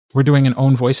We're doing an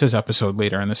Own Voices episode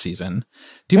later in the season.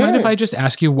 Do you mind if I just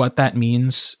ask you what that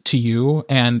means to you?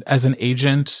 And as an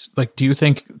agent, like, do you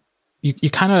think you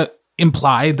kind of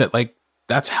implied that like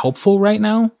that's helpful right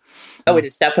now? Oh, it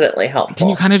is definitely helpful. Can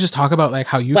you kind of just talk about like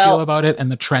how you feel about it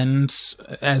and the trends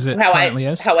as it currently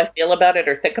is? How I feel about it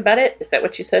or think about it? Is that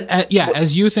what you said?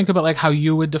 As you think about like how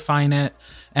you would define it,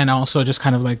 and also just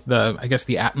kind of like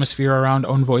the atmosphere around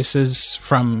Own Voices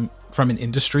from an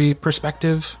industry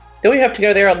perspective. Do we have to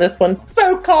go there on this one?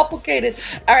 So complicated.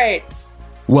 All right.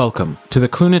 Welcome to the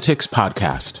Clunatics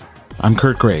Podcast. I'm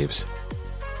Kurt Graves.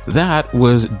 That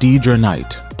was Deidre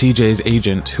Knight, TJ's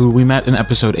agent, who we met in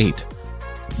episode 8.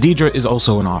 Deidre is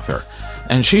also an author,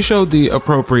 and she showed the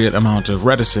appropriate amount of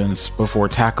reticence before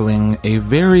tackling a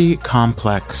very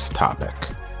complex topic.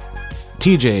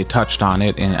 TJ touched on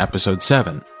it in episode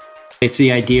 7. It's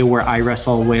the idea where I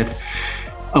wrestle with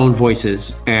own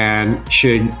voices, and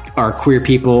are queer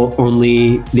people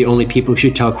the only people who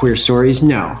should tell queer stories?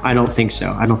 No, I don't think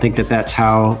so. I don't think that that's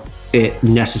how it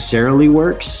necessarily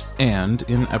works. And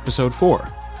in episode 4,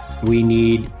 we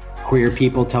need queer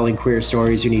people telling queer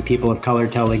stories. We need people of color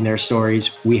telling their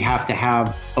stories. We have to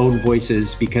have own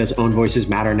voices because own voices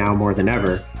matter now more than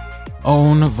ever.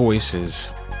 Own Voices.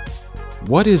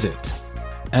 What is it?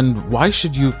 And why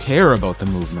should you care about the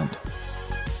movement?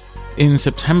 In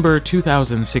September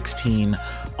 2016,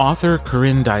 author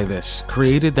Corinne Davis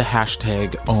created the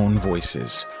hashtag Own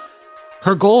Voices.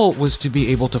 Her goal was to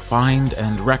be able to find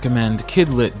and recommend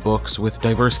kidlit books with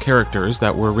diverse characters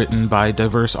that were written by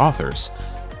diverse authors.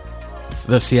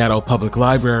 The Seattle Public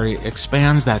Library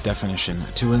expands that definition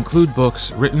to include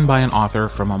books written by an author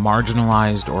from a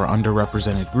marginalized or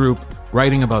underrepresented group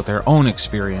writing about their own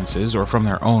experiences or from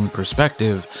their own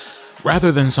perspective,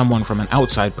 rather than someone from an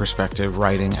outside perspective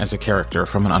writing as a character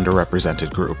from an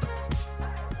underrepresented group.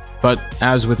 But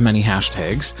as with many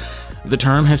hashtags, the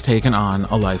term has taken on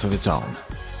a life of its own,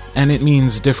 and it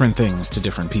means different things to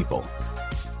different people.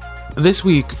 This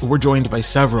week, we're joined by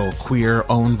several queer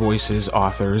Own Voices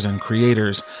authors and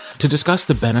creators to discuss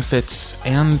the benefits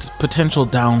and potential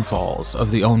downfalls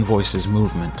of the Own Voices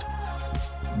movement.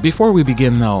 Before we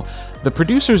begin, though, the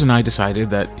producers and I decided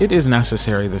that it is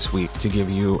necessary this week to give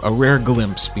you a rare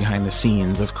glimpse behind the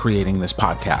scenes of creating this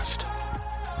podcast.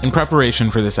 In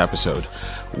preparation for this episode,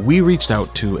 we reached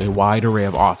out to a wide array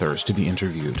of authors to be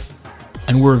interviewed,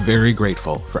 and we're very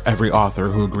grateful for every author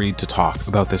who agreed to talk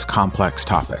about this complex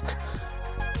topic.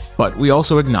 But we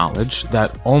also acknowledge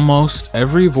that almost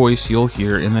every voice you'll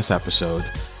hear in this episode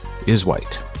is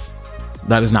white.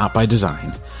 That is not by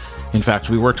design. In fact,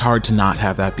 we worked hard to not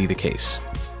have that be the case.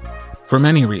 For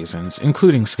many reasons,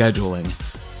 including scheduling,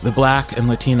 the Black and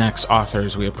Latinx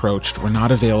authors we approached were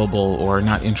not available or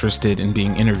not interested in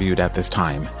being interviewed at this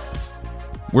time.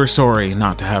 We're sorry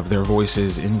not to have their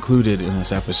voices included in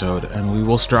this episode, and we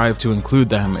will strive to include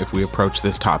them if we approach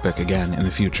this topic again in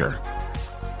the future.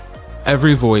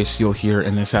 Every voice you'll hear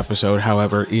in this episode,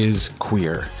 however, is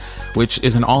queer, which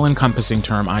is an all-encompassing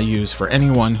term I use for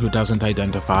anyone who doesn't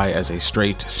identify as a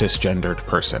straight, cisgendered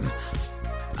person.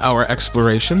 Our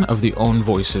exploration of the Own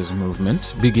Voices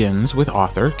movement begins with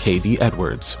author Katie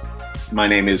Edwards. My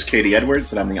name is Katie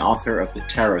Edwards, and I'm the author of the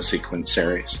Tarot Sequence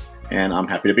series, and I'm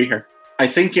happy to be here. I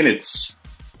think in its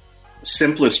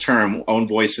simplest term, Own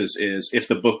Voices is, if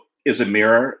the book is a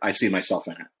mirror, I see myself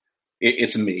in it.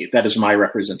 It's me. That is my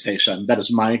representation. That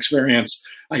is my experience.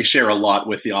 I share a lot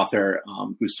with the author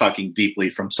who's talking deeply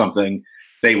from something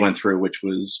they went through, which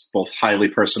was both highly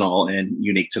personal and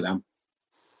unique to them.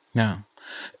 Yeah.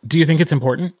 Do you think it's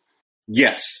important?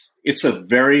 Yes. This is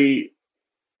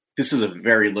a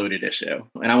very loaded issue.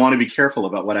 And I want to be careful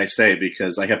about what I say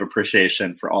because I have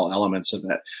appreciation for all elements of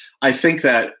it. I think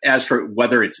that as for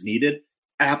whether it's needed,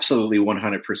 absolutely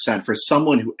 100%. For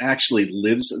someone who actually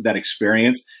lives that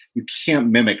experience, you can't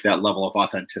mimic that level of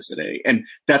authenticity. And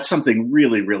that's something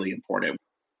really, really important.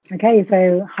 Okay,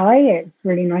 so hi, it's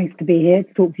really nice to be here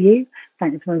to talk to you.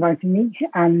 Thanks for inviting me.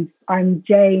 And I'm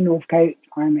Jay Northcote.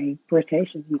 I'm a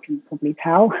British, as you can probably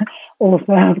tell,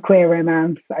 author of queer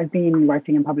romance. I've been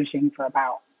writing and publishing for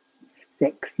about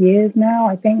 6 years now,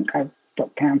 I think. I've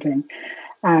stopped counting.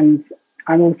 And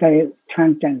I'm also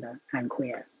transgender and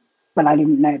queer. But I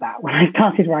didn't know that when I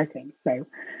started writing.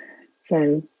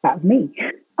 So that's me.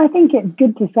 I think it's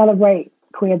good to celebrate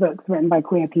queer books written by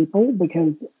queer people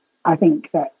because I think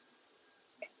that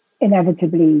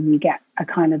inevitably you get a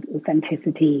kind of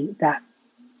authenticity that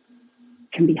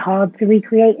can be hard to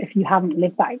recreate if you haven't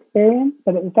lived that experience.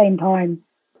 But at the same time,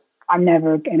 I'm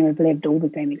never going to have lived all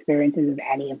the same experiences as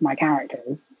any of my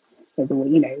characters. There's all,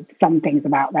 some things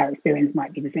about their experience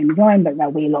might be the same as mine, but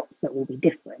there'll be lots that will be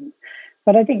different.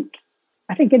 But I think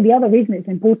I think the other reason it's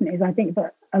important is I think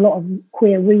that a lot of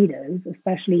queer readers,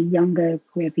 especially younger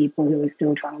queer people who are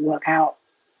still trying to work out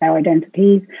their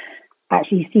identities,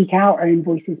 actually seek out Own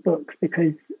Voices books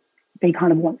because they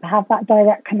kind of want to have that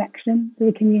direct connection to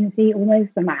the community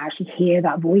almost, and actually hear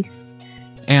that voice.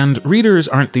 And readers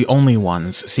aren't the only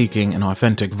ones seeking an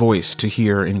authentic voice to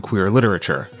hear in queer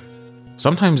literature.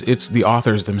 Sometimes it's the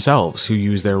authors themselves who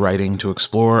use their writing to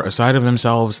explore a side of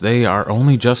themselves they are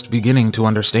only just beginning to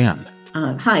understand.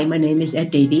 Hi, my name is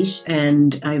Ed Davies,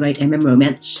 and I write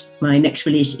romance. My next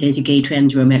release is a gay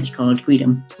trans romance called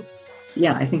Freedom.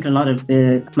 Yeah, I think a lot of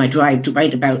my drive to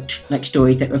write about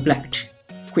stories that reflect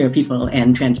queer people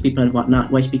and trans people and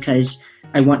whatnot was because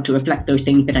I want to reflect those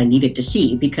things that I needed to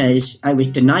see, because I was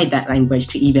denied that language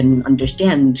to even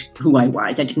understand who I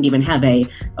was. I didn't even have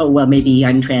maybe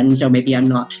I'm trans or maybe I'm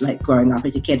not, growing up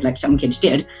as a kid like some kids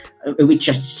did. It was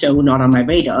just so not on my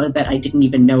radar that I didn't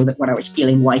even know that what I was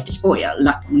feeling was dysphoria,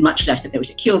 much less that there was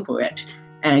a cure for it.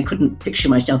 And I couldn't picture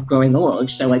myself growing old,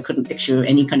 so I couldn't picture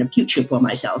any kind of future for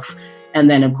myself. And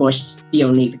then, of course,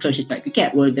 the closest I could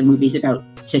get were the movies about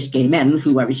cis gay men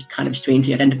who I was kind of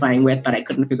strangely identifying with, but I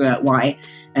couldn't figure out why.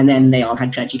 And then they all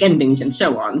had tragic endings and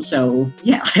so on. So,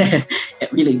 yeah,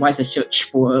 it really was a search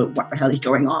for what the hell is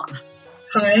going on.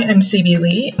 Hi, I'm C.B.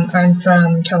 Lee. I'm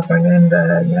from California in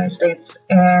the United States,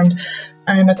 and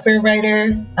I'm a queer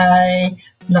writer. I'm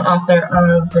the author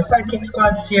of the Sidekick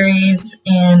Squad series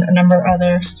and a number of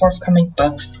other forthcoming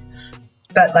books.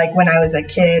 But when I was a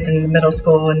kid in middle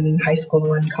school and high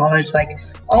school and college,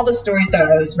 all the stories that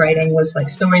I was writing was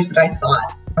stories that I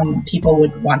thought people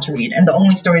would want to read. And the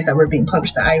only stories that were being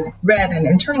published that I read and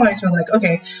internalized were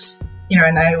okay,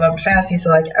 and I loved fantasy.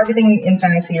 So everything in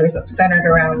fantasy was centered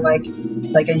around like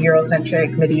a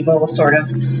Eurocentric medieval sort of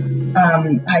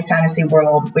high fantasy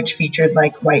world, which featured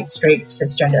white, straight,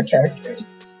 cisgender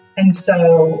characters. And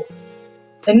so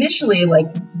initially,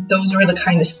 those were the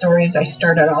kind of stories I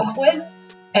started off with.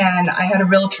 And I had a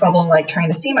real trouble trying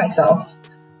to see myself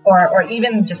or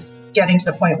even just getting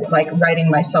to the point where writing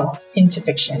myself into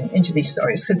fiction, into these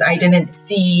stories, because I didn't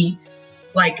see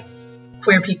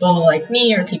queer people like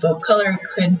me or people of color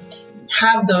could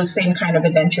have those same kind of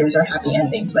adventures or happy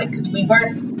endings, because we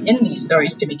weren't in these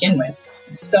stories to begin with.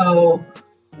 So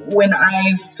when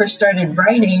I first started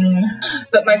writing,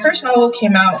 but my first novel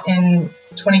came out in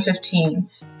 2015,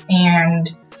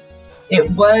 and it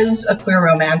was a queer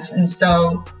romance. And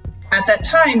so at that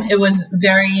time, it was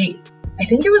I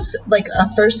think it was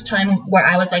a first time where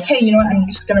I was hey, you know what, I'm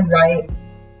just going to write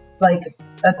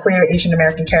a queer Asian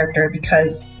American character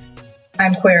because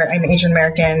I'm queer, I'm Asian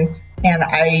American, and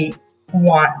I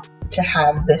want to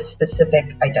have this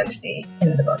specific identity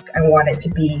in the book. I want it to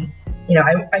be,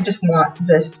 I just want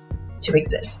this to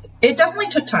exist. It definitely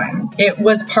took time. It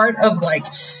was part of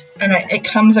and it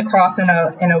comes across in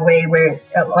a way where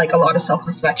a lot of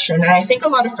self-reflection, and I think a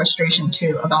lot of frustration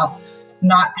too about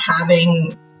not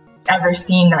having ever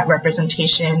seen that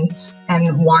representation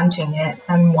and wanting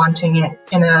it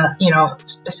in a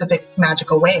specific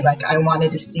magical way. I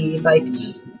wanted to see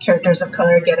characters of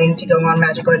color getting to go on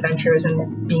magical adventures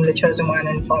and being the chosen one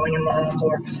and falling in love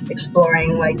or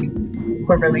exploring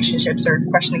queer relationships or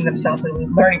questioning themselves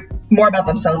and learning more about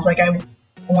themselves. I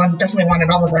definitely wanted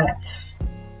all of that.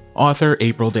 Author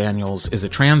April Daniels is a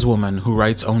trans woman who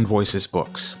writes Own Voices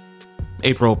books.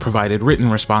 April provided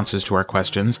written responses to our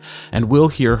questions, and we'll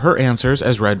hear her answers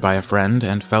as read by a friend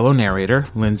and fellow narrator,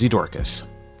 Lindsay Dorcas.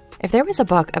 If there was a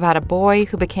book about a boy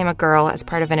who became a girl as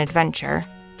part of an adventure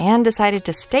and decided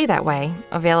to stay that way,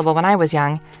 available when I was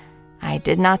young, I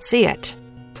did not see it.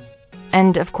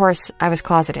 And, of course, I was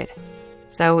closeted.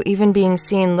 So even being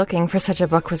seen looking for such a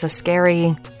book was a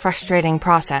scary, frustrating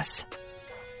process.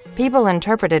 People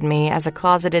interpreted me as a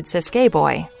closeted cis gay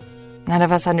boy. None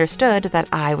of us understood that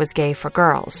I was gay for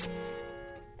girls.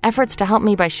 Efforts to help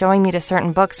me by showing me to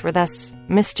certain books were thus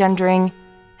misgendering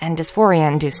and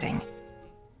dysphoria-inducing.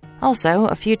 Also,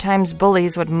 a few times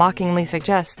bullies would mockingly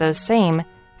suggest those same,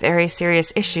 very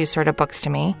serious issues sort of books to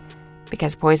me,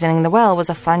 because Poisoning the Well was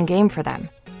a fun game for them.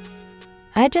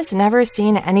 I'd just never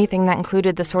seen anything that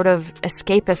included the sort of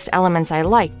escapist elements I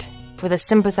liked, with a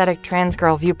sympathetic trans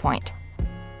girl viewpoint.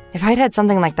 If I'd had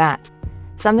something like that,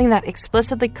 something that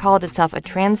explicitly called itself a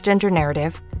transgender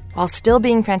narrative, while still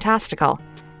being fantastical,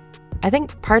 I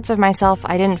think parts of myself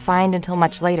I didn't find until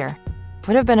much later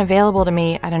would have been available to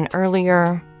me at an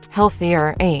earlier,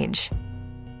 healthier age.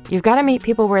 You've got to meet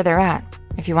people where they're at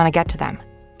if you want to get to them.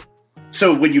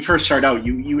 So when you first start out,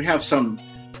 you have some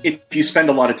if you spend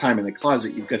a lot of time in the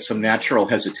closet, you've got some natural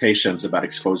hesitations about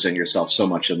exposing yourself so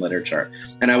much in literature.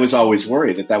 And I was always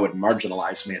worried that that would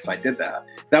marginalize me if I did that.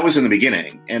 That was in the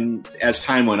beginning. And as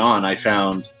time went on, I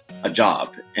found a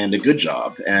job, and a good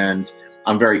job. And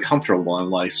I'm very comfortable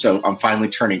in life. So I'm finally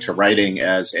turning to writing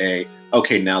as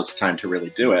okay, now's the time to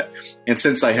really do it. And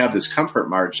since I have this comfort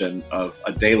margin of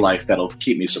a day life that'll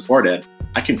keep me supported,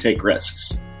 I can take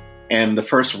risks. And the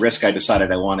first risk I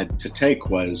decided I wanted to take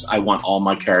was I want all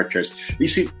my characters. You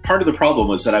see, part of the problem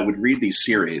was that I would read these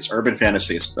series, urban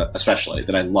fantasy especially,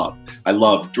 that I love. I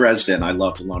love Dresden. I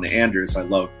love Ilona Anders. I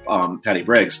love Patty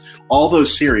Briggs. All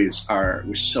those series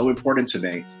were so important to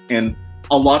me. And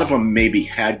a lot of them maybe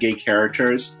had gay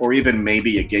characters or even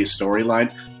maybe a gay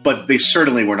storyline, but they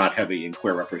certainly were not heavy in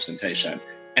queer representation.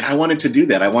 And I wanted to do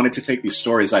that. I wanted to take these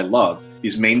stories I love,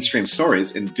 these mainstream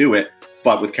stories, and do it,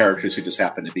 but with characters who just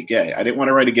happen to be gay. I didn't want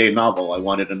to write a gay novel. I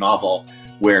wanted a novel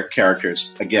where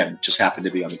characters, again, just happened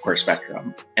to be on the queer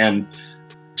spectrum. And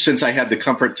since I had the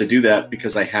comfort to do that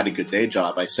because I had a good day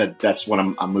job, I said that's what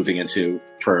I'm moving into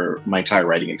for my entire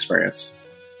writing experience.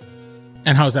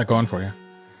 And how's that going for you?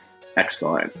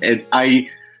 Excellent. I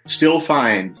still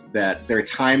find that there are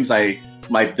times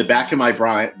the back of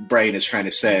my brain is trying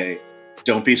to say,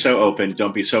 don't be so open,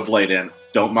 don't be so blatant,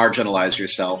 don't marginalize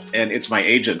yourself. And it's my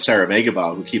agent, Sarah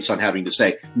Megabaugh, who keeps on having to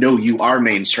say, no, you are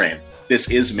mainstream. This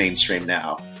is mainstream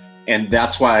now. And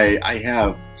that's why I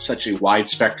have such a wide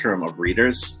spectrum of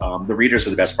readers. The readers are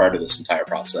the best part of this entire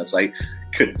process. I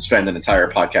could spend an entire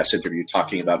podcast interview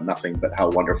talking about nothing but how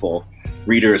wonderful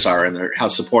readers are and how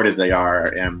supportive they are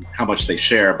and how much they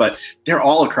share. But they're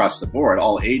all across the board,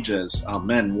 all ages,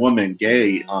 men, women,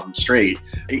 gay, straight.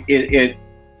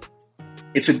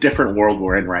 It's a different world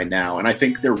we're in right now. And I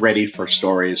think they're ready for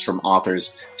stories from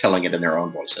authors telling it in their own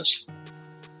voices.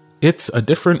 It's a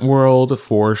different world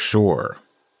for sure.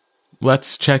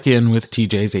 Let's check in with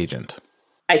TJ's agent.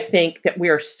 I think that we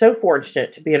are so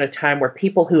fortunate to be in a time where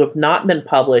people who have not been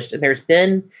published, and there's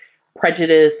been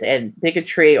prejudice and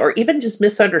bigotry or even just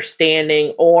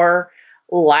misunderstanding or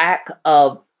lack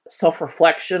of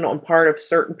self-reflection on part of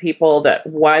certain people, that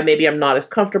why maybe I'm not as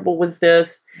comfortable with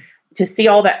this, to see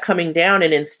all that coming down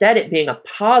and instead it being a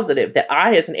positive that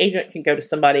I as an agent can go to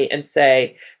somebody and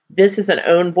say, this is an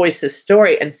Own Voices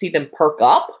story, and see them perk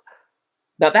up.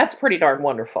 Now that's pretty darn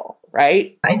wonderful,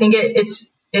 right? I think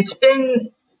it's been,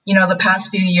 the past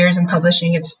few years in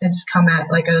publishing, it's come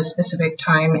at like a specific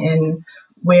time in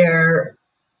where,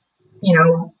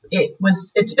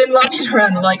 it's been lobbied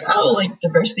around like, oh, like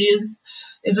diversity is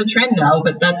a trend now,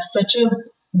 but that's such a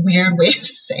weird way of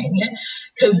saying it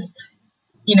because,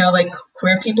 like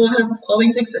queer people have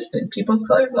always existed, people of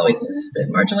color have always existed,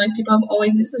 marginalized people have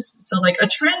always existed. So like a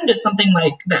trend is something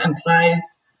like that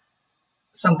implies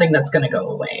something that's going to go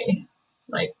away.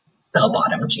 Like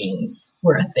bell-bottom jeans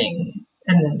were a thing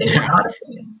and then they were not a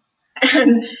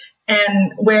thing.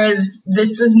 And whereas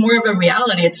this is more of a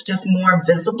reality, it's just more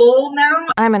visible now.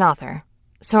 I'm an author,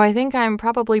 so I think I'm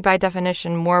probably by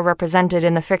definition more represented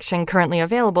in the fiction currently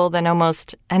available than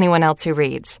almost anyone else who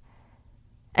reads.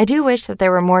 I do wish that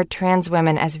there were more trans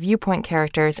women as viewpoint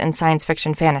characters in science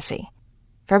fiction fantasy.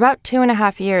 For about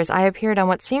 2.5 years, I appeared on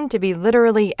what seemed to be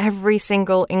literally every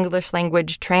single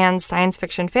English-language trans science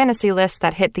fiction fantasy list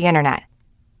that hit the internet.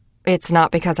 It's not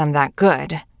because I'm that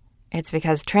good. It's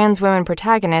because trans women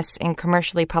protagonists in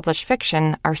commercially published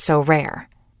fiction are so rare.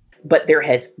 But there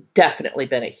has definitely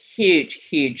been a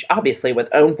huge, obviously with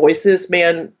Own Voices,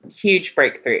 man, huge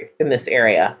breakthrough in this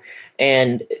area.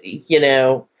 And,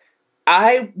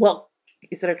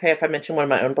 is it okay if I mention one of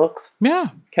my own books? Yeah.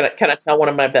 Can I tell one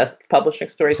of my best publishing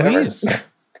stories Please. ever?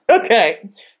 Okay.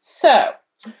 So,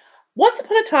 once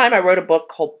upon a time, I wrote a book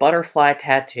called Butterfly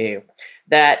Tattoo.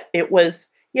 That it was,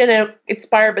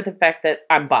 inspired by the fact that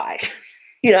I'm bi.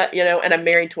 And I'm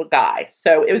married to a guy.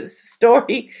 So it was a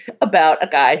story about a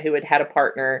guy who had a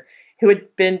partner who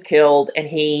had been killed, and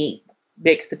he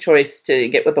makes the choice to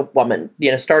get with a woman,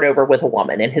 start over with a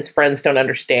woman, and his friends don't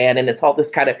understand. And it's all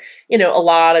this kind of,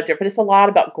 it's a lot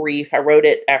about grief. I wrote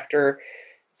it after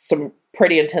some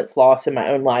pretty intense loss in my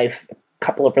own life, a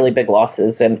couple of really big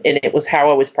losses. And it was how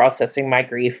I was processing my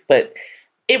grief. But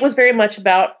it was very much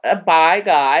about a bi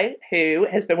guy who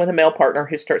has been with a male partner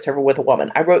who starts over with a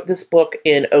woman. I wrote this book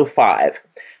in 2005.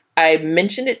 I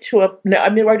mentioned it I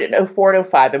wrote it in 2004 and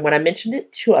 2005. And when I mentioned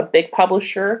it to a big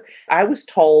publisher, I was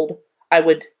told I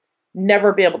would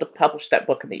never be able to publish that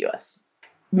book in the US.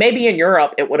 Maybe in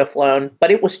Europe it would have flown,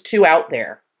 but it was too out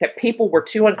there, that people were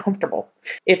too uncomfortable.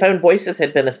 If Own Voices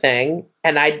had been a thing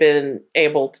and I'd been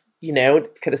able to,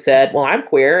 could have said, well, I'm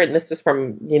queer and this is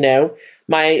from,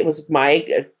 it was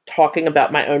my talking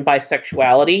about my own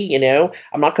bisexuality. You know,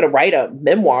 I'm not going to write a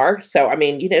memoir. So, I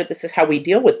mean, you know, this is how we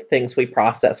deal with the things we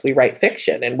process. We write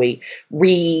fiction and we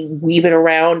weave it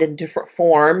around in different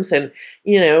forms and,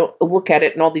 you know, look at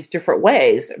it in all these different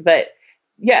ways. But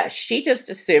yeah, she just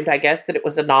assumed, I guess, that it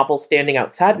was a novel standing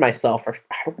outside myself, or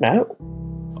I don't know.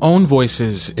 Own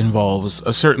Voices involves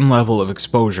a certain level of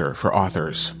exposure for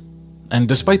authors. And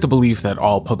despite the belief that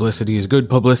all publicity is good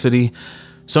publicity,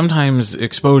 sometimes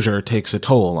exposure takes a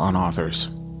toll on authors.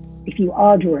 If you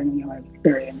are drawing on your own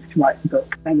experience to write the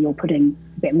book, then you're putting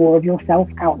a bit more of yourself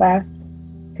out there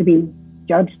to be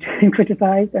judged and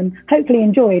criticized and hopefully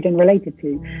enjoyed and related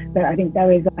to. But I think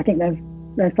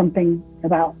there's something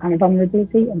about kind of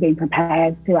vulnerability and being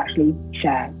prepared to actually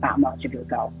share that much of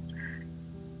yourself.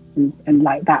 And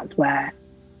like that's where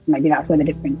the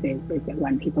difference is that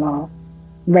when people are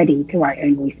ready to write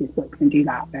Own Voices books and do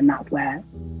that, then that's where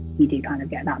you do kind of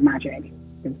get that magic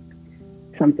of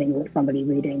something that somebody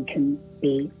reading can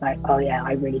be like, oh yeah,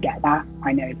 I really get that.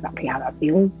 I know exactly how that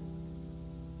feels.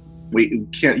 You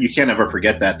can't ever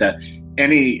forget that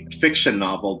any fiction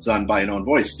novel done by an Own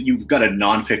Voice, you've got a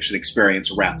nonfiction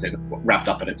experience wrapped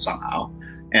up in it somehow.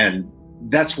 And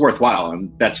that's worthwhile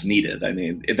and that's needed. I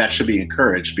mean, that should be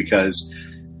encouraged because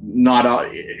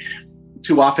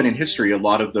too often in history, a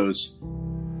lot of those,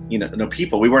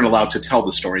 people, we weren't allowed to tell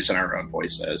the stories in our own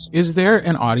voices. Is there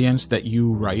an audience that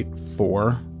you write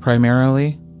for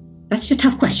primarily? That's a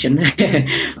tough question.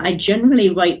 I generally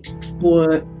write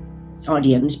for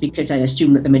audience because I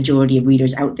assume that the majority of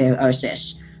readers out there are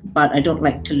cis. But I don't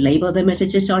like to label them as a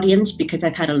cis audience because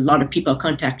I've had a lot of people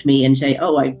contact me and say,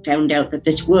 oh, I found out that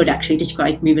this word actually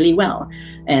described me really well.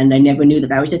 And I never knew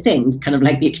that was a thing, kind of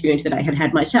like the experience that I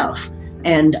had myself.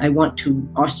 And I want to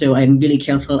also, I'm really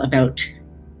careful about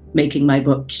making my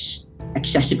books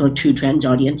accessible to trans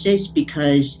audiences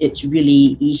because it's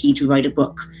really easy to write a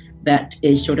book that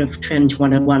is sort of trans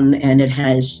 101 and it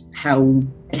has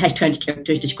trans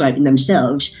characters describing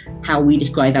themselves, how we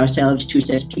describe ourselves to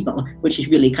cis people, which is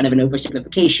really kind of an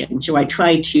oversimplification. So I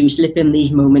try to slip in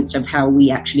these moments of how we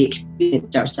actually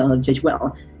experience ourselves as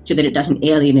well, so that it doesn't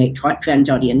alienate trans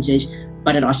audiences,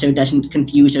 but it also doesn't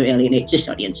confuse or alienate cis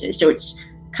audiences. So it's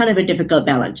kind of a difficult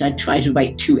balance. I try to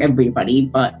write to everybody,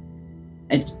 but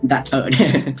that's hard.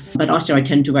 But also I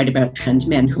tend to write about trans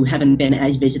men who haven't been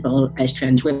as visible as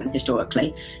trans women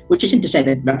historically, which isn't to say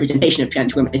that representation of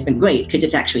trans women has been great, because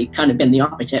it's actually kind of been the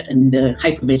opposite, and the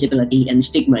hypervisibility and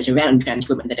stigmas around trans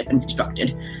women that have been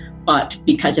constructed. But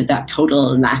because of that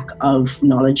total lack of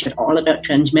knowledge at all about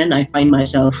trans men, I find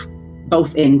myself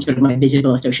both in sort of my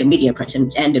visible social media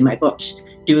presence and in my books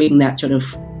doing that sort of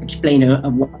explainer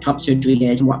of what top surgery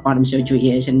is and what bottom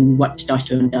surgery is and what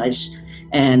testosterone does,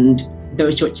 and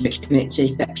those sorts of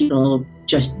experiences that people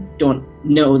just don't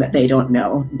know that they don't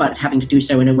know, but having to do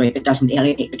so in a way that doesn't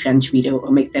alienate the trans reader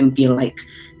or make them feel like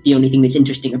the only thing that's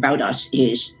interesting about us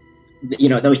is,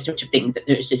 those sorts of things that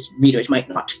there's just readers might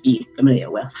not be familiar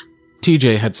with.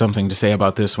 TJ had something to say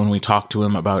about this when we talked to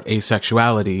him about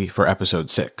asexuality for episode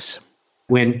 6.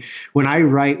 When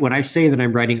I say that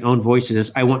I'm writing Own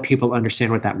Voices, I want people to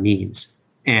understand what that means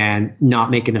and not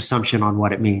make an assumption on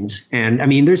what it means. And I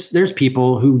mean, there's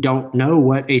people who don't know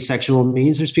what asexual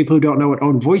means. There's people who don't know what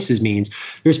Own Voices means.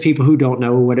 There's people who don't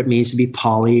know what it means to be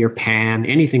poly or pan,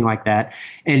 anything like that.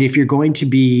 And if you're going to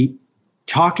be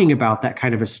talking about that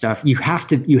kind of a stuff, you have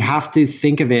to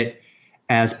think of it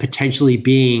as potentially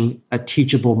being a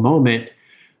teachable moment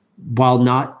while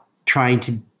not trying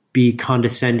to be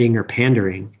condescending or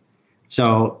pandering.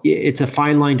 So it's a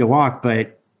fine line to walk,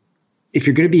 but if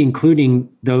you're going to be including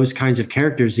those kinds of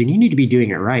characters, then you need to be doing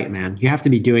it right, man. You have to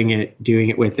be doing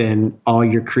it within all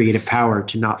your creative power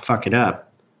to not fuck it up.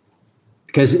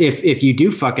 Because if you do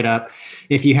fuck it up,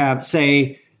 if you have,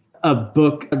 say, a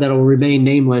book that'll remain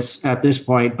nameless at this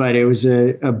point, but it was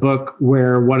a book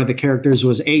where one of the characters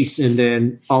was ace, and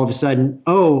then all of a sudden,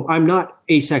 oh, I'm not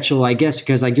asexual, I guess,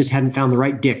 because I just hadn't found the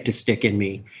right dick to stick in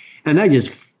me. And that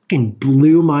just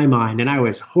blew my mind, and I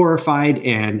was horrified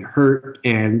and hurt,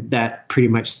 and that pretty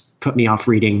much put me off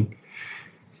reading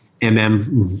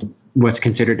what's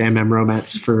considered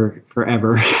romance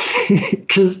forever.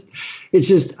 Because it's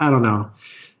just, I don't know.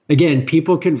 Again,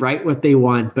 people can write what they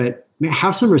want, but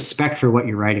have some respect for what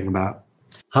you're writing about.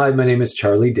 Hi, my name is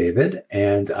Charlie David,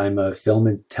 and I'm a film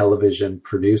and television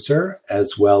producer,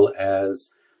 as well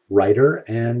as writer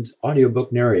and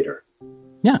audiobook narrator.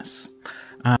 Yes.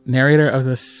 Narrator of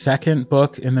the second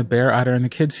book in the Bear, Otter, and the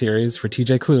Kid series for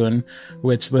TJ Klune,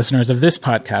 which listeners of this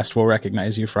podcast will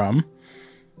recognize you from,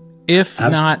 if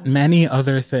not many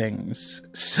other things.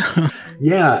 So.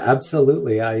 Yeah,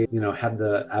 absolutely. I, had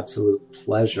the absolute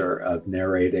pleasure of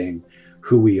narrating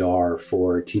who we are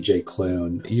for TJ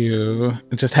Klune. You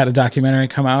just had a documentary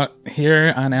come out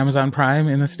here on Amazon Prime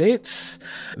in the States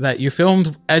that you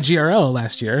filmed at GRL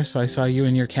last year. So I saw you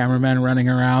and your cameraman running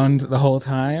around the whole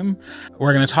time.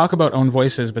 We're going to talk about Own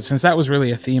Voices, but since that was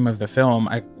really a theme of the film,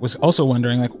 I was also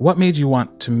wondering, like, what made you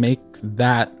want to make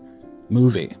that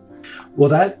movie? Well,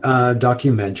 that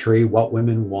documentary, What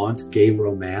Women Want, Gay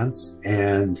Romance,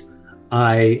 and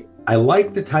I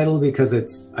like the title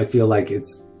because I feel like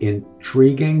it's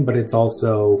intriguing, but it's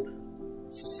also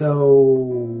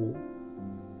so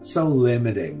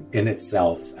limiting in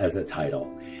itself as a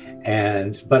title.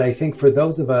 But I think for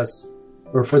those of us,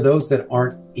 or for those that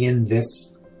aren't in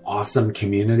this awesome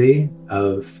community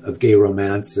of gay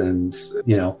romance and,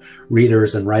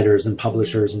 readers and writers and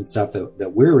publishers and stuff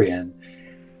that we're in,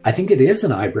 I think it is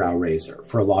an eyebrow raiser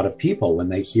for a lot of people when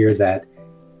they hear that,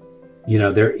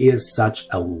 there is such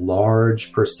a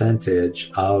large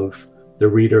percentage of the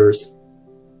readers,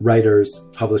 writers,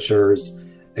 publishers,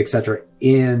 etc.,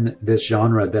 in this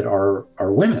genre that are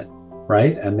women,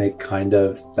 right? And they kind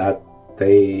of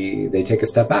they take a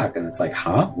step back and it's like,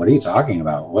 huh? What are you talking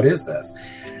about? What is this?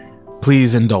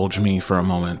 Please indulge me for a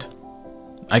moment.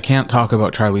 I can't talk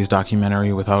about Charlie's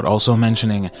documentary without also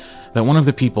mentioning that one of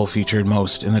the people featured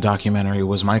most in the documentary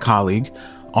was my colleague,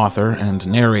 author and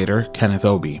narrator, Kenneth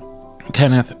Obie.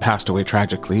 Kenneth passed away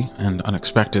tragically and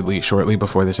unexpectedly shortly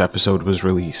before this episode was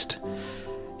released.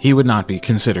 He would not be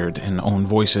considered an Own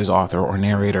Voices author or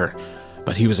narrator,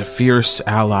 but he was a fierce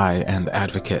ally and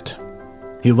advocate.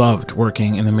 He loved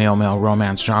working in the male-male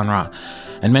romance genre,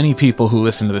 and many people who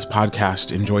listen to this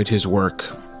podcast enjoyed his work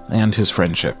and his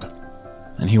friendship,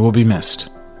 and he will be missed.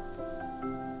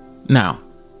 Now,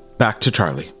 back to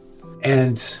Charlie.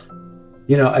 And,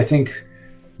 I think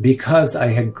because I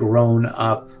had grown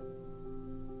up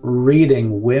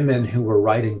reading women who were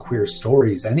writing queer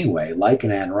stories anyway, like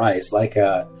an Anne Rice, like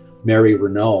a Mary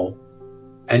Renault,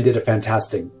 and did a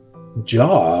fantastic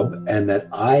job, and that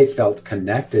I felt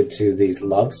connected to these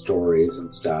love stories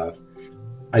and stuff,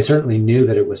 I certainly knew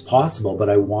that it was possible, but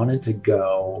I wanted to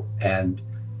go and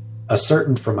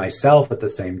ascertain for myself at the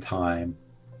same time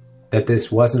that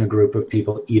this wasn't a group of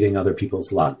people eating other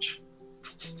people's lunch,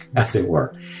 as it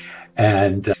were.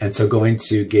 And so going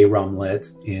to Gay Rom Lit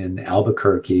in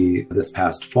Albuquerque this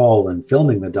past fall and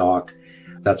filming the doc,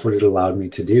 that's what it allowed me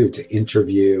to do, to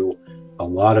interview a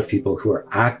lot of people who are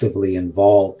actively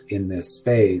involved in this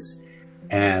space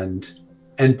and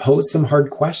pose some hard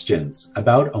questions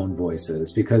about Own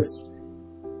Voices, because,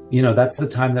 that's the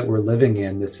time that we're living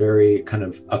in, this very kind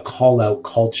of a call out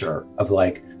culture of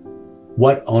like,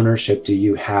 what ownership do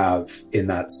you have in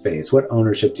that space? What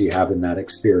ownership do you have in that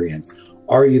experience?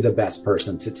 Are you the best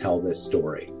person to tell this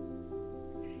story?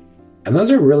 And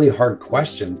those are really hard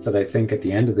questions that I think at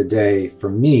the end of the day, for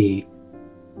me,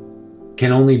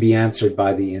 can only be answered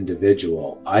by the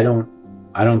individual. I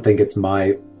don't think it's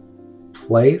my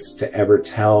place to ever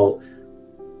tell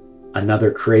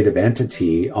another creative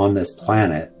entity on this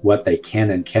planet what they can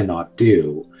and cannot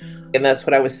do. And that's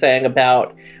what I was saying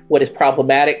about what is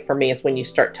problematic for me is when you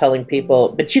start telling people,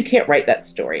 but you can't write that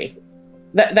story.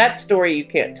 That story you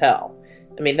can't tell.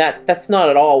 I mean, that's not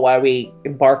at all why we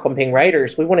embark on being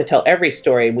writers. We want to tell every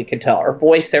story we can tell, or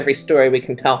voice every story we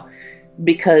can tell,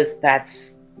 because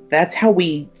that's how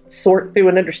we sort through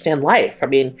and understand life. I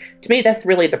mean, to me, that's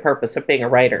really the purpose of being a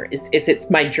writer. Is it's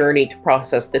my journey to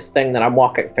process this thing that I'm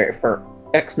walking through for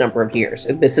X number of years.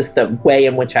 And this is the way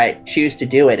in which I choose to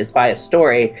do it, is via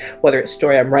story, whether it's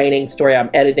story I'm writing, story I'm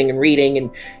editing and reading and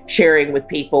sharing with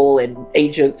people and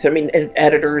agents, and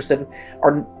editors,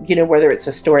 or whether it's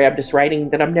a story I'm just writing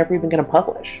that I'm never even going to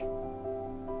publish.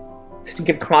 It's to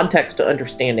give context to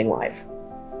understanding life.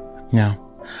 Yeah.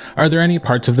 Are there any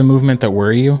parts of the movement that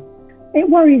worry you? It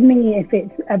worries me if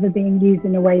it's ever being used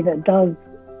in a way that does,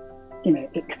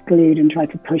 exclude and try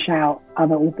to push out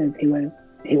other authors who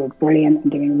are brilliant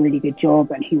and doing a really good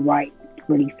job and who write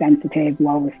really sensitive,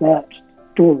 well-researched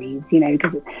stories,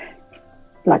 because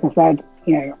like I said,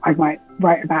 I might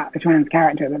write about a trans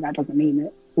character, but that doesn't mean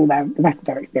that the rest of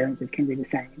their experiences can be the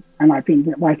same. And I've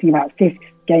been writing about cis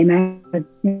gay men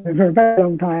for a very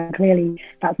long time. Clearly,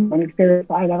 that's not an experience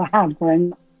that I've ever had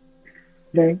growing up.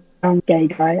 The gay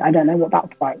guy, I don't know what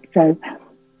that's like. So,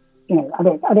 I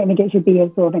don't think it should be a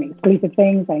sort of an exclusive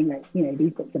thing saying that,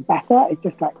 these books are better. It's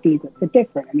just like these books are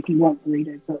different. And if you want to read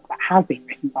a book that has been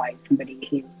written by somebody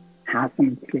who has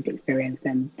some lived experience,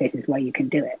 then this is where you can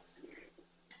do it.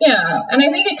 Yeah, and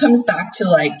I think it comes back to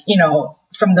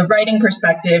from the writing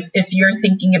perspective, if you're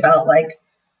thinking about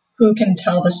who can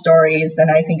tell the stories,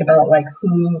 and I think about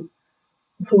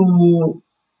who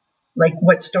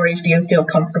what stories do you feel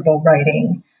comfortable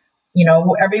writing?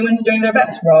 everyone's doing their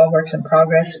best. We're all works in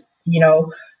progress.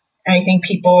 I think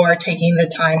people are taking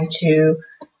the time to,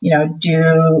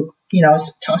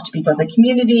 talk to people in the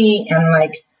community and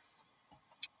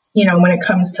when it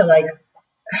comes to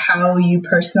how you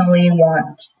personally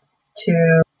want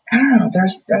to, I don't know,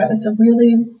 it's a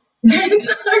really, it's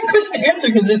a hard question to answer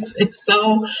because it's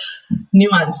so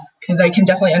nuanced, because I can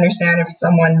definitely understand if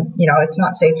someone, it's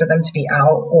not safe for them to be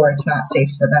out, or it's not safe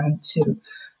for them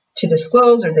to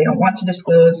disclose, or they don't want to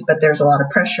disclose, but there's a lot of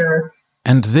pressure.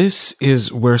 And this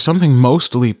is where something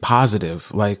mostly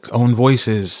positive, like Own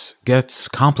Voices, gets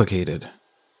complicated.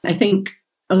 I think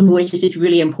Own Voices is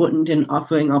really important in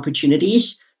offering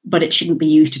opportunities, but it shouldn't be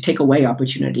used to take away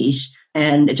opportunities.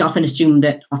 And it's often assumed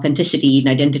that authenticity and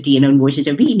identity and Own Voices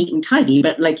are really neat and tidy,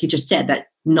 but like you just said, that's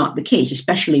not the case,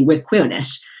 especially with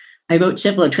queerness. I wrote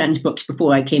several trans books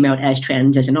before I came out as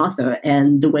trans as an author,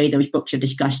 and the way those books are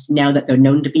discussed now that they're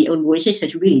known to be Own Voices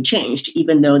has really changed,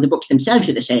 even though the books themselves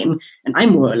are the same, and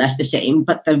I'm more or less the same,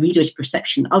 but the reader's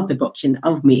perception of the books and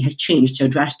of me has changed so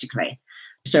drastically.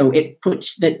 So it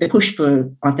puts the push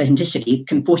for authenticity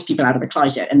can force people out of the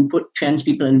closet and put trans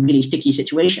people in really sticky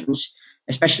situations,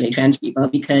 especially trans people,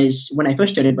 because when I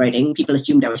first started writing, people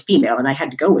assumed I was female, and I had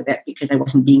to go with it because I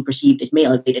wasn't being perceived as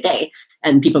male day to day,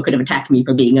 and people could have attacked me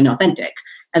for being inauthentic.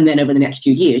 And then over the next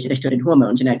few years, as I started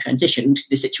hormones and I transitioned,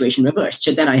 the situation reversed.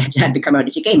 So then I had to come out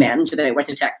as a gay man so that I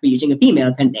wasn't attacked for using a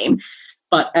female pen name.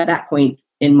 But at that point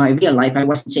in my real life, I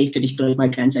wasn't safe to disclose my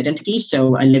trans identity,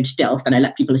 so I lived stealth and I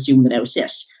let people assume that I was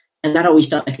cis. And that always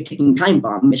felt like a ticking time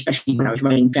bomb, especially when I was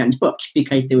writing trans books,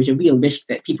 because there was a real risk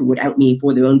that people would out me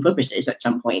for their own purposes at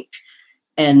some point.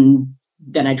 And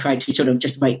then I tried to sort of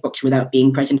just write books without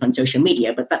being present on social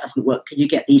media, but that doesn't work because you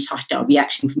get these hostile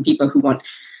reactions from people who want,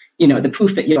 the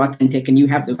proof that you're authentic and you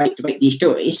have the right to write these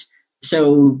stories.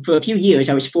 So for a few years,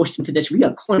 I was forced into this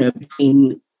real corner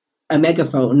between a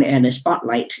megaphone and a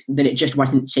spotlight that it just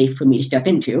wasn't safe for me to step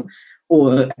into,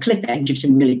 or a cliff edge of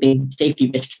some really big safety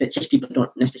risks that cis people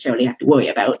don't necessarily have to worry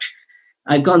about.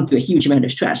 I've gone through a huge amount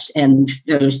of stress, and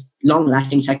those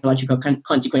long-lasting psychological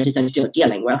consequences I'm still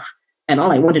dealing with. And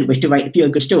all I wanted was to write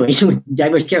feel-good stories with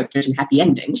diverse characters and happy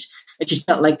endings. It just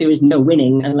felt like there was no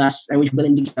winning unless I was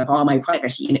willing to give up all my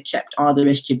privacy and accept all the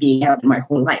risks of being out in my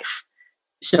whole life.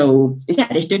 So, yeah,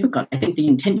 it is difficult. I think the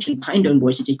intention behind Own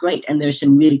Voices is great, and there's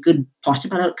some really good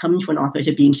possible outcomes when authors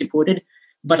are being supported.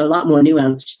 But a lot more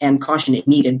nuance and caution is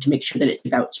needed to make sure that it's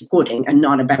about supporting and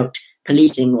not about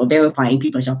policing or verifying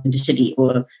people's authenticity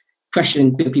or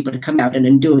pressuring queer people to come out and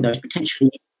endure those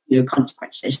potentially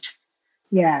consequences.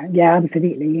 Yeah,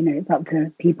 absolutely. It's up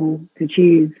to people to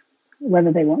choose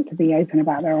whether they want to be open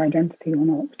about their identity or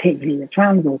not, particularly with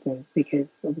trans authors, because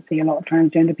obviously a lot of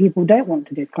transgender people don't want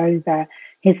to disclose their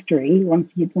history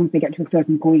once they get to a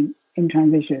certain point in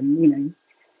transition,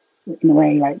 in a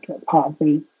way like part of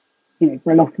the,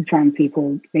 for a lot of trans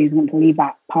people, they just want to leave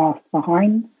that past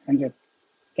behind and just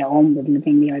get on with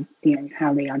living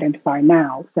how they identify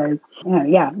now. So,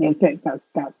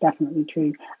 that's definitely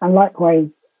true. And likewise,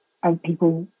 as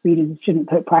readers shouldn't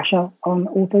put pressure on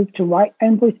authors to write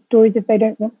own voice stories if they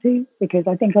don't want to, because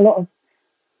I think a lot of,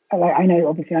 I know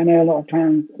a lot of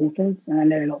trans authors, and I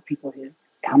know a lot of people who've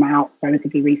come out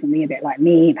relatively recently, a bit like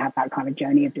me, and had that kind of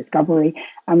journey of discovery.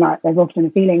 And there's often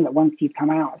a feeling that once you've come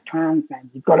out as trans, then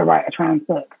you've got to write a trans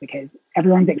book because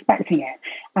everyone's expecting it.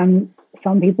 And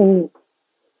some people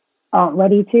aren't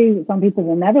ready to. Some people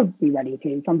will never be ready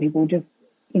to. Some people just,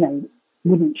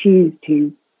 wouldn't choose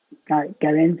to go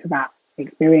into that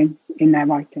experience in their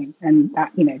writing. And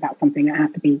that, that's something that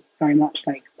has to be very much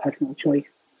like personal choice.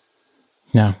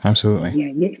 Yeah, absolutely.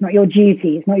 Yeah, it's not your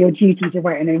duty. It's not your duty to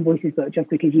write an Own Voices book just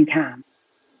because you can.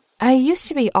 I used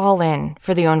to be all in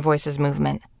for the Own Voices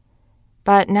movement.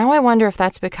 But now I wonder if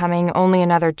that's becoming only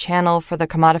another channel for the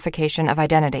commodification of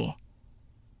identity.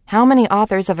 How many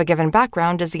authors of a given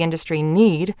background does the industry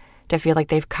need to feel like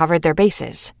they've covered their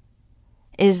bases?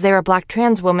 Is there a Black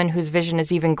trans woman whose vision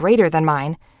is even greater than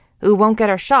mine, who won't get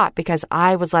her shot because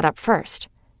I was let up first?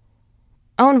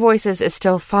 Own Voices is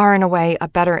still far and away a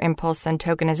better impulse than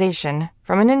tokenization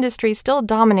from an industry still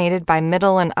dominated by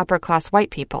middle and upper-class white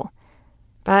people.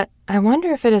 But I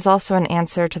wonder if it is also an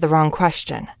answer to the wrong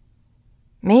question.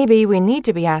 Maybe we need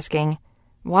to be asking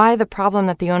why the problem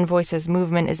that the Own Voices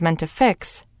movement is meant to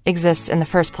fix exists in the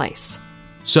first place.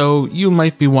 So you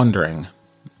might be wondering,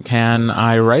 can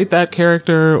I write that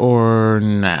character or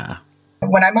nah?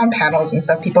 When I'm on panels and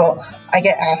stuff, I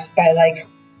get asked by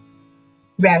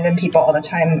random people all the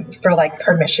time for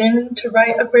permission to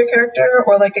write a queer character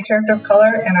or a character of color,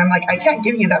 and I'm like, I can't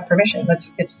give you that permission.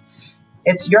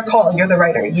 It's your call. You're the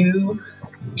writer. You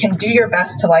can do your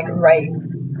best to write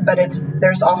but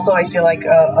there's also, I feel like,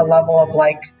 a level of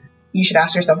like, you should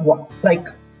ask yourself what, like,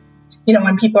 you know,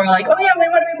 when people are like, oh yeah, we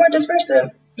want to be more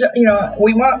dispersive, you know,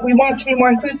 we want to be more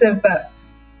inclusive, but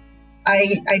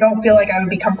I don't feel like I would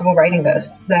be comfortable writing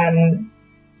this, then,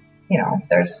 you know,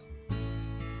 there's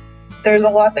a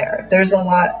lot there. There's a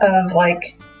lot of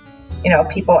like, you know,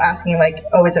 people asking like,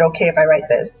 oh, is it okay if I write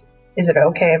this? Is it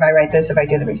okay if I write this if I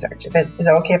do the research? Is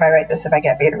it okay if I write this if I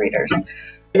get beta readers?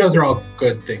 Those are all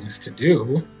good things to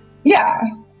do. Yeah.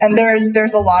 And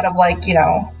there's a lot of like, you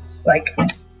know, like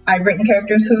I've written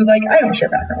characters who like I don't share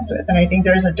backgrounds with. And I think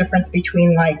there's a difference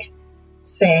between like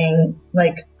saying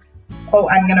like, oh,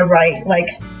 I'm going to write like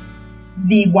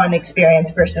the one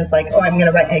experience versus like, oh, I'm going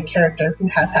to write a character who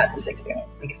has had this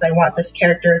experience because I want this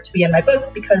character to be in my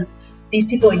books because these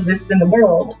people exist in the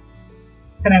world.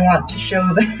 And I want to show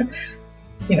that,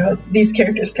 you know, these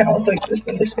characters can also exist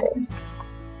in this world.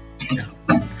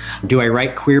 Do I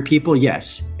write queer people?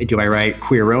 Yes. Do I write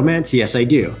queer romance? Yes, I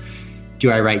do. Do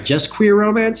I write just queer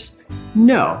romance?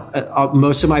 No.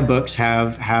 Most of my books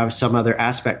have some other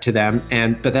aspect to them,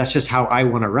 but that's just how I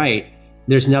want to write.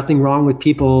 There's nothing wrong with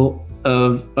people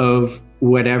of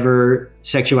whatever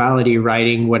sexuality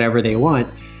writing whatever they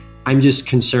want. I'm just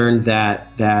concerned that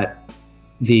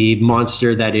the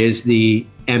monster that is the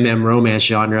romance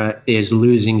genre is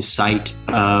losing sight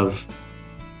of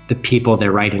the people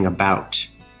they're writing about.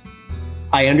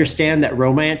 I understand that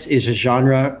romance is a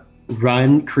genre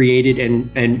created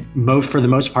and for the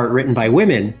most part written by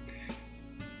women.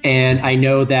 And I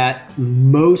know that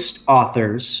most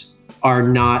authors are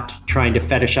not trying to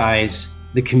fetishize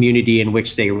the community in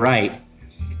which they write.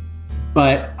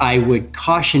 But I would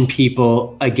caution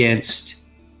people against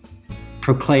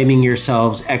proclaiming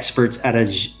yourselves experts at a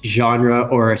genre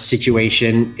or a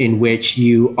situation in which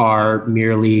you are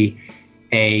merely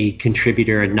a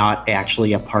contributor and not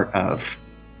actually a part of.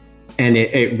 And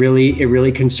it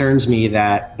really concerns me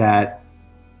that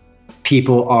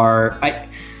people are.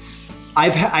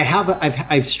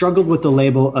 I've struggled with the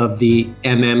label of the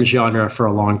genre for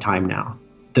a long time now.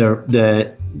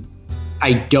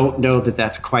 I don't know that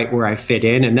that's quite where I fit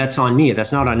in, and that's on me.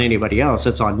 That's not on anybody else.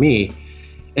 That's on me.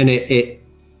 And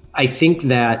I think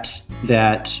that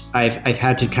I've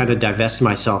had to kind of divest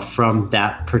myself from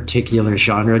that particular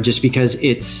genre just because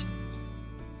it's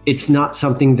not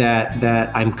something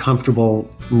that I'm comfortable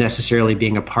necessarily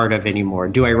being a part of anymore.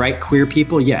 Do I write queer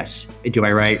people? Yes. Do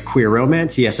I write queer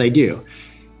romance? Yes, I do.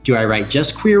 Do I write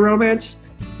just queer romance?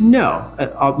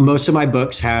 No. Most of my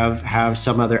books have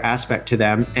some other aspect to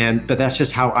them, but that's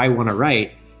just how I want to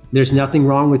write. There's nothing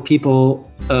wrong with people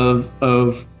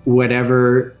of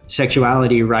whatever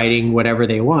sexuality writing whatever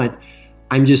they want.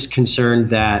 I'm just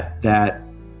concerned that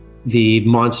the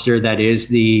monster that is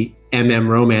the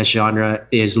romance genre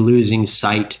is losing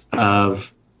sight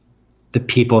of the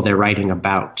people they're writing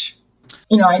about.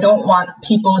 You know, I don't want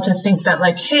people to think that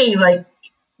like, hey, like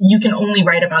you can only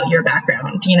write about your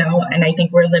background, you know, and I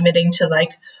think we're limiting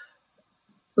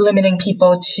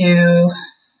people to,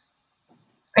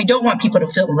 I don't want people to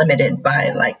feel limited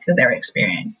by like their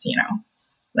experience, you know,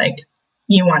 like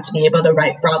you want to be able to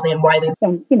write broadly and widely.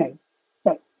 You know,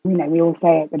 but, you know, we all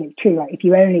say it, but it's true. Like if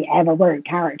you only ever wrote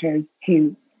characters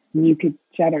who you could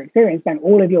share their experience, then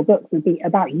all of your books would be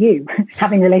about you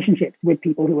having relationships with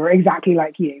people who were exactly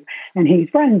like you and whose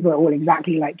friends were all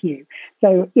exactly like you.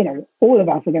 So, you know, all of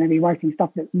us are going to be writing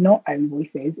stuff that's not own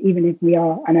voices, even if we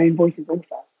are an own voices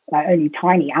also. Like only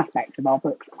tiny aspects of our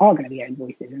books are going to be own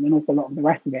voices, and an awful lot of the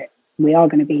rest of it, we are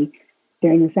going to be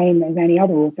doing the same as any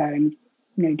other author and,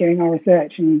 you know, doing our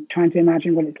research and trying to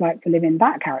imagine what it's like to live in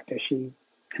that character's shoes,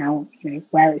 how, you know,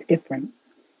 where it's different.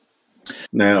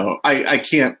 No, I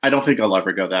can't. I don't think I'll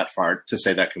ever go that far to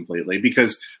say that completely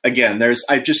because, again,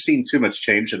 I've just seen too much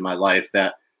change in my life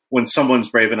that when someone's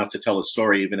brave enough to tell a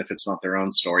story, even if it's not their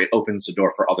own story, it opens the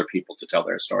door for other people to tell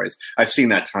their stories. I've seen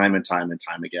that time and time and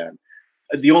time again.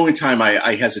 The only time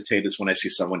I hesitate is when I see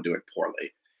someone do it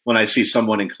poorly. When I see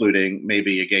someone including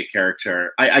maybe a gay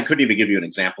character, I couldn't even give you an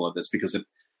example of this because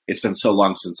it's been so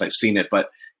long since I've seen it. But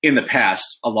in the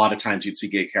past, a lot of times you'd see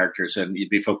gay characters and you'd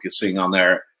be focusing on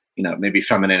their, you know, maybe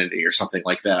femininity or something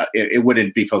like that. It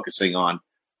wouldn't be focusing on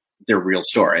their real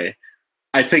story.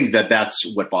 I think that's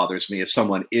what bothers me. If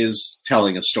someone is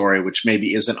telling a story, which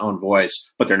maybe isn't own voice,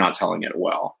 but they're not telling it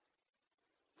well.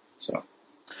 So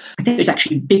I think there's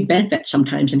actually big benefit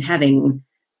sometimes in having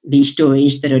these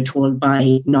stories that are told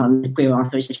by non-queer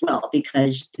authors as well,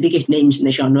 because the biggest names in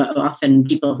the genre are often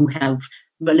people who have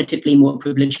relatively more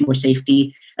privilege, more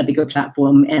safety, a bigger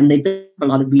platform, and they build a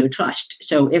lot of reader trust.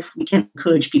 So if we can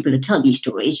encourage people to tell these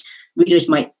stories, readers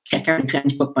might check out a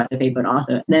trans book by their favorite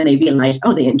author, and then they realize,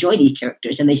 oh, they enjoy these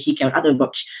characters, and they seek out other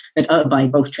books that are by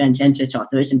both trans and cis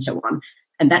authors and so on.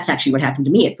 And that's actually what happened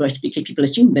to me at first, because people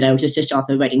assumed that I was a cis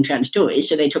author writing trans stories,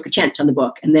 so they took a chance on the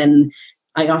book. And then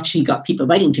I actually got people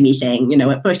writing to me saying,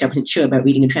 at first I wasn't sure about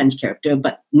reading a trans character,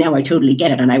 but now I totally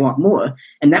get it and I want more.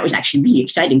 And that was actually really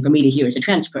exciting for me to hear as a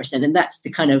trans person. And that's the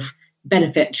kind of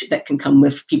benefit that can come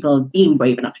with people being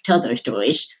brave enough to tell their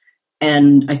stories.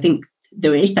 And I think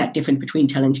there is that difference between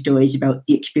telling stories about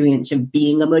the experience of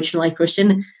being a marginalized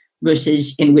person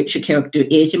versus in which a character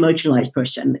is a marginalized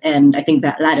person. And I think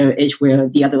that latter is where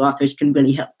the other authors can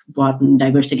really help broaden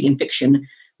diversity in fiction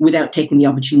without taking the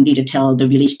opportunity to tell the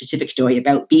really specific story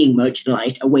about being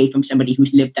marginalized away from somebody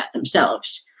who's lived that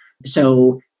themselves.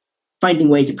 So finding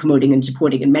ways of promoting and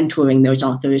supporting and mentoring those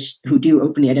authors who do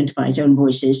openly identify as own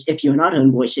voices, if you're not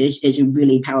own voices, is a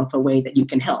really powerful way that you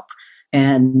can help.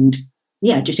 And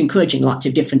just encouraging lots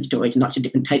of different stories and lots of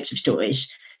different types of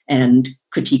stories, and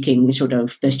critiquing sort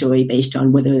of the story based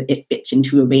on whether it fits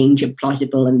into a range of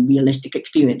plausible and realistic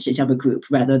experiences of a group,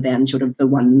 rather than sort of the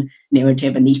one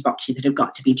narrative and these boxes that have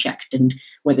got to be checked, and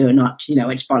whether or not,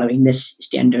 it's following this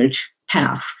standard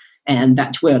path. And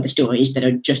that's where the stories that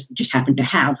are just happen to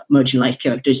have marginalized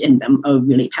characters in them are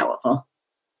really powerful.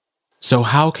 So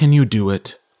how can you do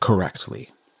it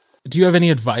correctly? Do you have any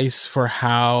advice for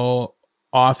how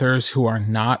authors who are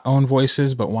not own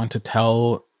voices but want to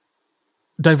tell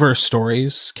diverse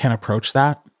stories can approach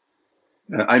that?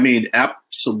 I mean,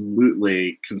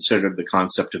 absolutely consider the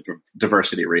concept of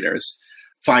diversity readers.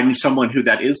 Find someone who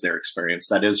that is their experience,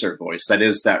 that is their voice, that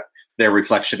is their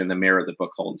reflection in the mirror the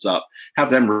book holds up.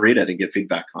 Have them read it and give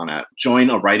feedback on it.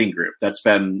 Join a writing group. That's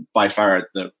been by far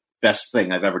the best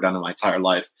thing I've ever done in my entire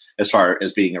life as far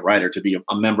as being a writer, to be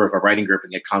a member of a writing group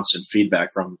and get constant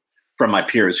feedback from my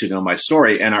peers who know my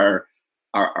story and are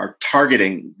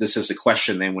targeting this as a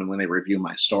question then when they review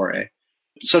my story.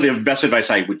 So the best advice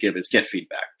I would give is get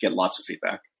feedback, get lots of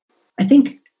feedback. I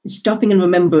think stopping and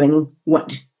remembering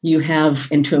what you have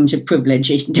in terms of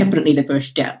privilege is definitely the first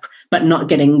step, but not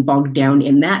getting bogged down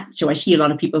in that. So I see a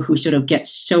lot of people who sort of get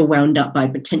so wound up by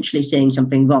potentially saying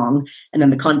something wrong and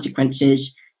then the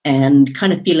consequences, and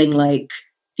kind of feeling like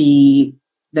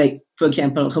for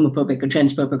example, homophobic or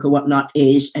transphobic or whatnot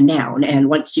is a noun. And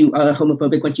once you are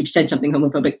homophobic, once you've said something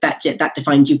homophobic, that's it. That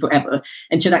defines you forever.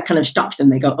 And so that kind of stops them.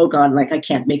 They go, oh God, I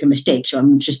can't make a mistake, so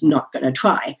I'm just not going to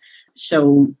try.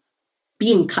 So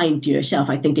being kind to yourself,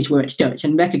 I think, is where it starts,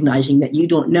 and recognizing that you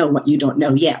don't know what you don't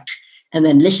know yet. And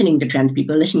then listening to trans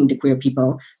people, listening to queer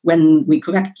people, when we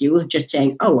correct you, just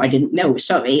saying, oh, I didn't know,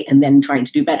 sorry, and then trying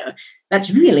to do better.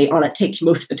 That's really all it takes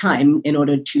most of the time in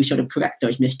order to sort of correct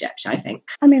those missteps, I think.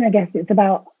 I mean, I guess it's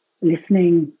about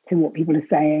listening to what people are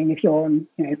saying. If you're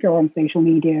on social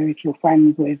media, if you're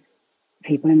friends with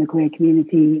people in the queer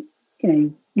community,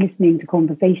 listening to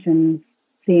conversations,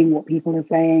 seeing what people are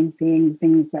saying, seeing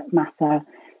things that matter,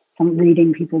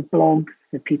 reading people's blogs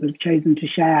that people have chosen to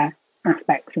share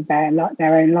aspects of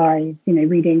their own lives,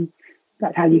 reading.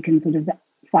 That's how you can sort of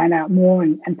find out more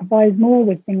and empathize more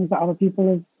with things that other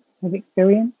people have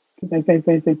experienced. Those are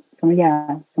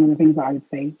some of the things that I would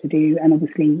say to do. And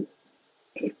obviously,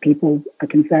 if people are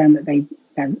concerned that they're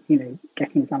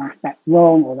getting some aspect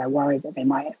wrong, or they're worried that they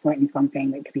might have written something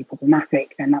that could be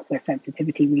problematic, then that's where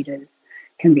sensitivity readers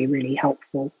can be really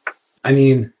helpful. I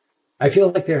mean, I feel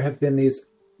like there have been these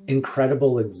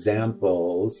incredible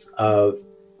examples of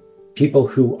people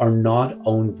who are not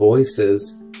own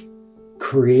voices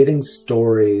creating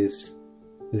stories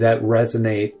that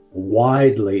resonate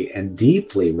widely and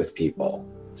deeply with people.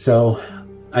 So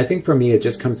I think for me, it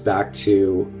just comes back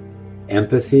to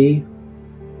empathy,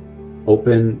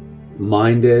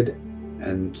 open-minded,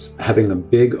 and having a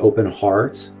big open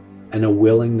heart and a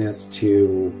willingness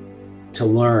to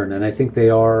learn. And I think they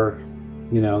are,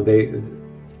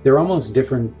 they're almost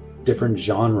different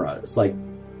genres, like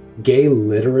gay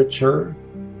literature,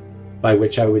 by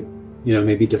which I would,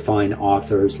 maybe define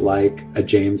authors like a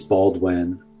James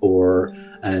Baldwin or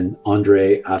an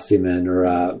Andre Aciman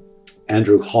or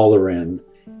Andrew Holleran,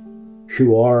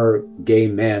 who are gay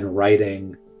men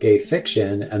writing gay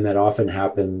fiction, and that often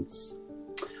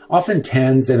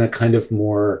tends in a kind of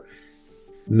more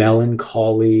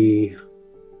melancholy,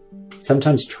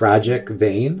 sometimes tragic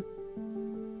vein,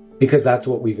 because that's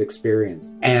what we've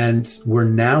experienced. And we're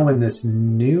now in this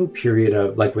new period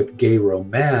of, with gay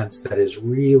romance, that is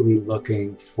really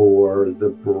looking for the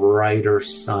brighter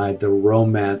side, the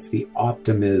romance, the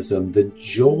optimism, the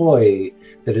joy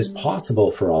that is possible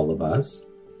for all of us.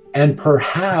 And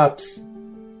perhaps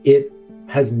it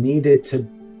has needed to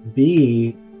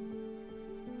be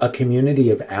a community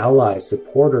of allies,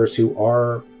 supporters who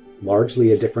are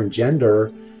largely a different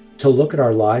gender, to look at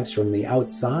our lives from the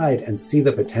outside and see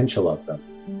the potential of them.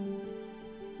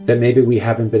 That maybe we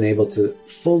haven't been able to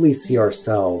fully see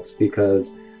ourselves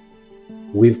because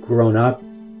we've grown up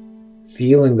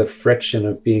feeling the friction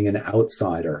of being an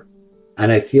outsider.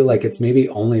 And I feel like it's maybe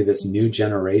only this new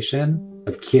generation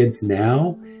of kids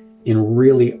now in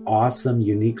really awesome,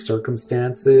 unique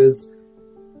circumstances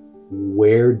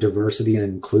where diversity and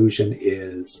inclusion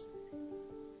is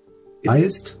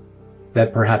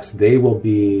that perhaps they will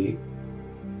be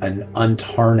an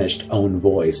untarnished own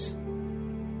voice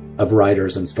of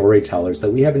writers and storytellers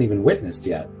that we haven't even witnessed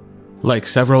yet. Like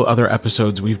several other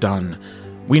episodes we've done,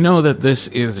 we know that this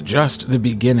is just the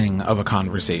beginning of a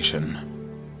conversation.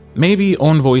 Maybe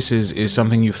own voices is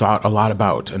something you've thought a lot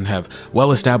about and have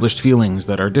well-established feelings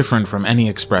that are different from any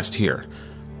expressed here.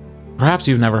 Perhaps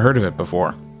you've never heard of it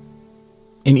before.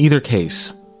 In either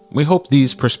case, we hope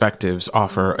these perspectives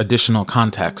offer additional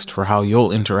context for how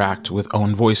you'll interact with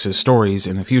Own Voices stories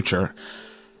in the future,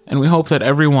 and we hope that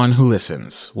everyone who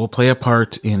listens will play a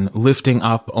part in lifting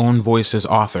up Own Voices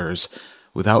authors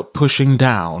without pushing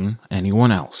down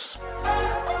anyone else.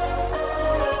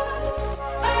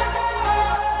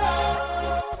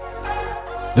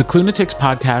 The Clunatics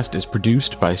podcast is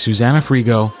produced by Susanna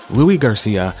Frigo, Louis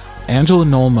Garcia, Angela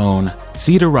Noel-Moan,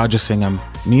 Sita Rajasingham,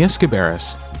 Mia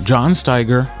Skibaris, John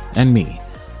Steiger, and me.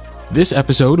 This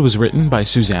episode was written by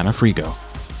Susanna Frigo.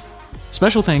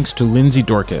 Special thanks to Lindsay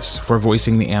Dorcas for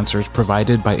voicing the answers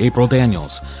provided by April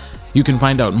Daniels. You can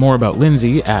find out more about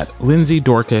Lindsay at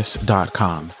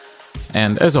lindsaydorcas.com.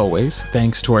 And as always,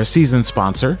 thanks to our season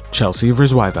sponsor, Chelsea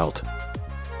Verzweivelt.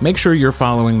 Make sure you're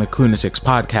following the Clunatics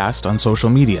podcast on social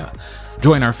media.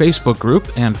 Join our Facebook group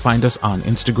and find us on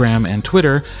Instagram and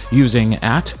Twitter using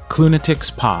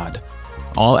 @ClunaticsPod.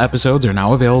 All episodes are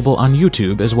now available on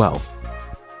YouTube as well.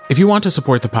 If you want to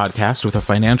support the podcast with a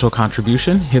financial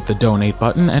contribution, hit the donate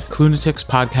button at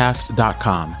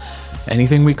clunaticspodcast.com.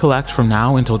 Anything we collect from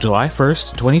now until July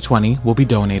 1st, 2020 will be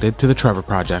donated to the Trevor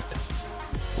Project.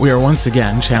 We are once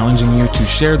again challenging you to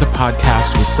share the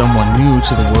podcast with someone new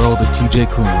to the world of TJ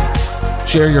Klune.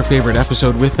 Share your favorite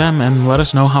episode with them and let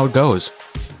us know how it goes.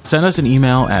 Send us an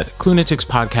email at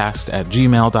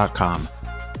clunaticspodcast@gmail.com.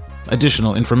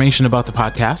 Additional information about the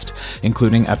podcast,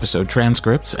 including episode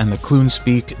transcripts and the Clune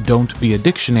Speak Don't Be a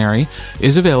Dictionary,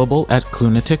 is available at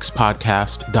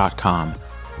clunaticspodcast.com.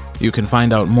 You can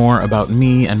find out more about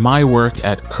me and my work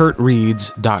at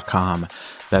kurtreads.com.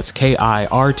 That's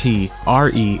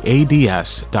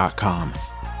KIRTREADS.com.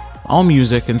 All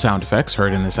music and sound effects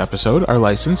heard in this episode are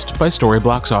licensed by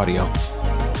Storyblocks Audio.